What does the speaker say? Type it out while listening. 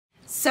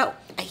So,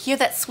 I hear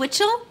that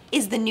Switchel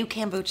is the new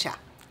kombucha.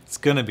 It's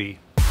gonna be.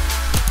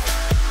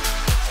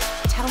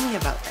 Tell me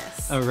about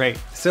this. All right,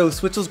 so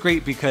Switchel's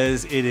great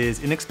because it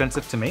is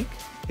inexpensive to make,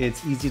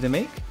 it's easy to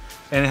make,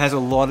 and it has a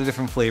lot of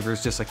different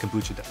flavors just like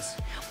kombucha does.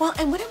 Well,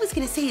 and what I was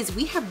gonna say is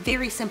we have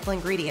very simple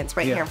ingredients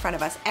right here in front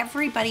of us.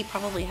 Everybody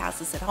probably has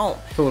this at home.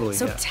 Totally,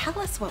 So tell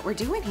us what we're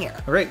doing here.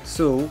 All right,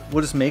 so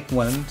we'll just make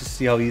one to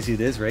see how easy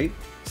it is, right?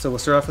 So we'll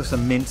start off with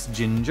some minced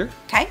ginger.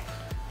 Okay.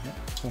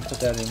 We'll put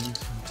that in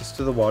just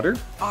to the water.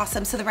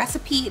 Awesome. So the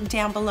recipe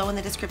down below in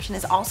the description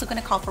is also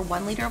going to call for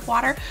 1 liter of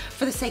water.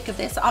 For the sake of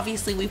this,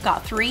 obviously we've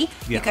got 3.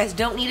 You guys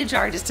don't need a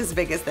jar just as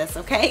big as this,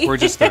 okay? We're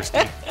just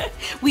thirsty.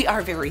 We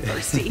are very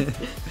thirsty.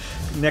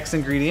 Next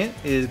ingredient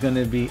is going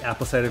to be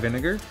apple cider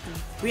vinegar.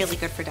 Really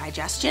good for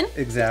digestion.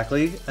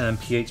 Exactly,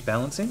 pH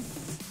balancing.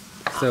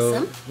 Awesome. So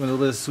with a little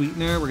bit of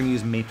sweetener, we're going to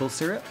use maple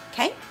syrup.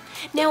 Okay.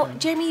 Now,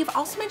 Jeremy, you've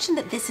also mentioned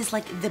that this is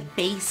like the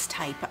base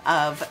type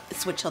of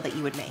Switchel that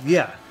you would make.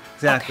 Yeah.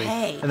 Exactly.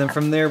 Okay. And then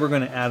from there, we're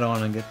going to add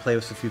on and play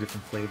with a few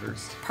different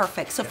flavors.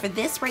 Perfect. So for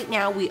this right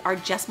now, we are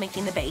just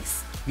making the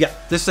base. Yeah,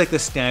 this is like the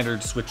standard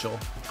Switchel.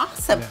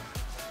 Awesome.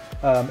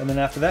 Yeah. And then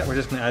after that, we're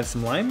just going to add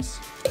some limes.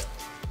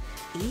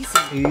 Easy.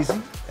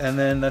 Easy. And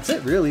then that's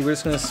it, really. We're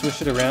just going to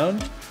swish it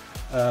around,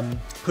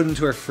 put it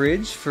into our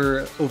fridge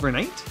for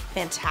overnight.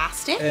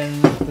 Fantastic. And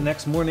the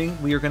next morning,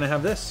 we are going to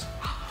have this,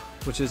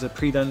 which is a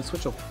pre-done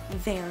Switchel.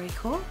 Very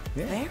cool.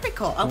 Yeah. Very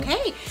cool.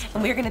 Okay.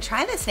 And we're going to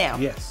try this now.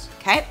 Yes.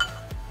 Okay.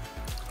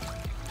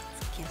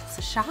 Give us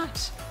a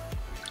shot.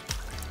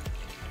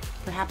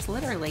 Perhaps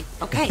literally.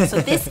 Okay,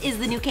 so this is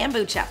the new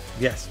kombucha.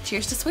 Yes.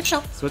 Cheers to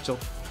Switchel. Switchel.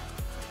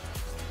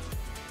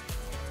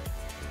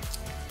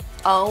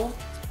 Oh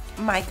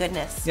my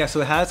goodness. Yeah,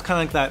 so it has kind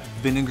of like that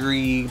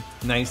vinegary,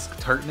 nice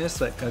tartness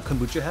that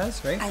kombucha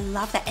has, right? I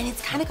love that. And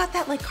it's kind of got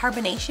that like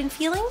carbonation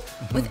feeling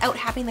without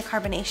having the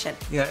carbonation.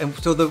 Yeah, and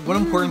so the one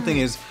important thing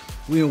is,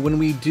 when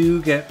we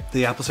do get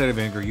the apple cider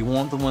vinegar, you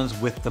want the ones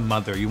with the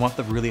mother. You want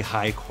the really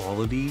high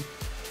quality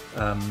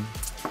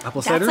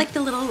apple cider. That's like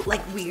the little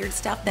like weird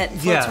stuff that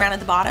floats around at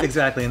the bottom.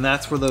 Exactly, and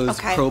that's where those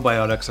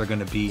probiotics are going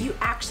to be. You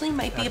actually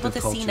might be able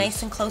to see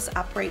nice and close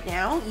up right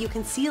now. You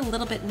can see a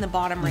little bit in the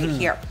bottom right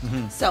here.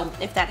 So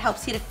if that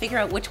helps you to figure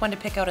out which one to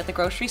pick out at the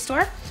grocery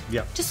store,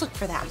 just look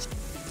for that.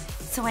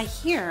 So I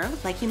hear,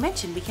 like you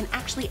mentioned, we can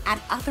actually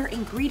add other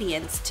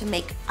ingredients to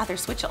make other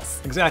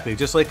Switchels. Exactly,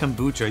 just like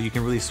kombucha, you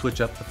can really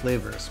switch up the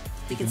flavors.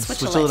 You can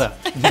switch it up.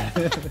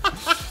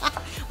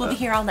 We'll be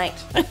here all night.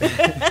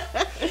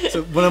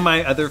 So one of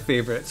my other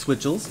favorite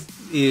Switchels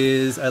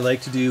is I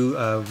like to do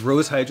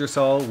rose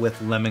hydrosol with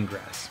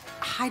lemongrass.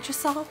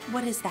 Hydrosol?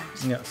 What is that?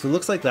 Yeah, so it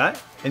looks like that,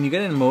 and you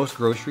get it in most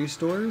grocery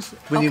stores.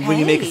 When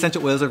you make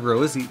essential oils of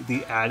rose,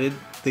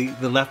 the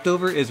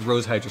leftover is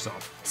rose hydrosol.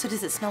 So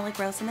does it smell like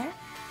rose in there?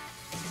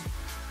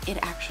 It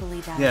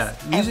actually does. Yeah,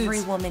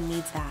 every woman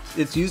needs that.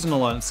 It's used in a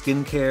lot of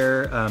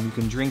skincare. You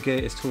can drink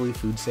it. It's totally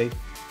food safe.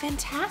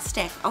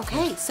 Fantastic.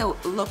 Okay, so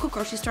local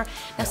grocery store.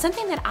 Now,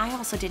 something that I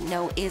also didn't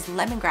know is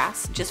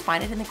lemongrass. Just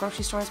find it in the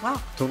grocery store as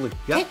well. Totally.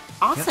 Yeah. Okay,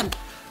 awesome.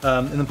 Yeah.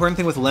 And the important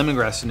thing with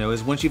lemongrass to know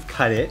is once you've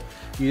cut it,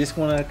 you just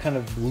want to kind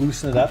of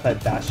loosen it up by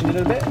bashing it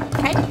a bit.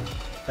 Okay.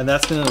 And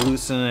that's going to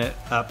loosen it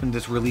up and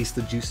just release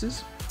the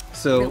juices.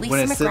 So release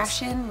when it some sits,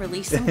 aggression,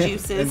 release some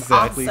juices.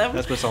 Exactly. Awesome.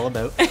 That's what it's all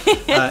about.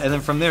 And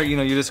then from there,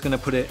 you're just going to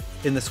put it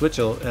in the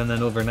Switchel, and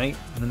then overnight,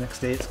 and the next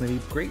day, it's going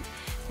to be great.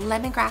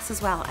 Lemongrass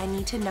as well. I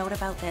need to note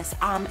about this.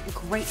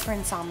 Great for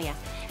insomnia.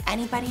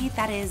 Anybody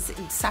that is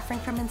suffering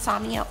from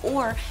insomnia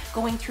or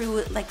going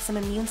through like some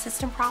immune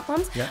system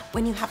problems,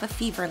 when you have a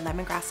fever,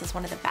 lemongrass is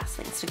one of the best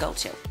things to go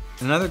to.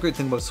 Another great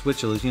thing about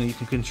Switchel is you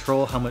can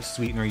control how much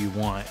sweetener you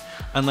want.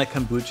 Unlike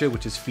kombucha,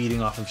 which is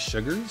feeding off of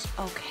sugars,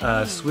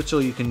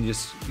 Switchel you can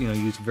just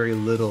use very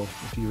little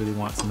if you really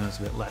want something that's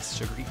a bit less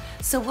sugary.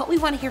 So what we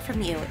want to hear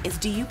from you is,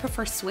 do you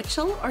prefer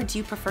Switchel or do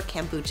you prefer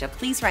kombucha?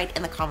 Please write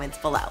in the comments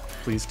below.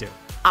 Please do.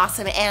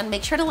 Awesome, and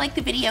make sure to like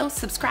the video,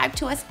 subscribe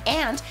to us,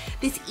 and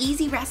this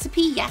easy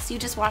recipe, yes, you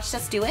just watched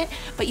us do it,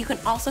 but you can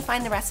also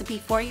find the recipe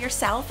for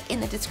yourself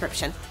in the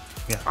description.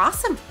 Yeah.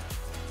 Awesome.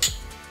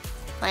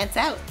 Plants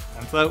out.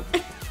 Plants out.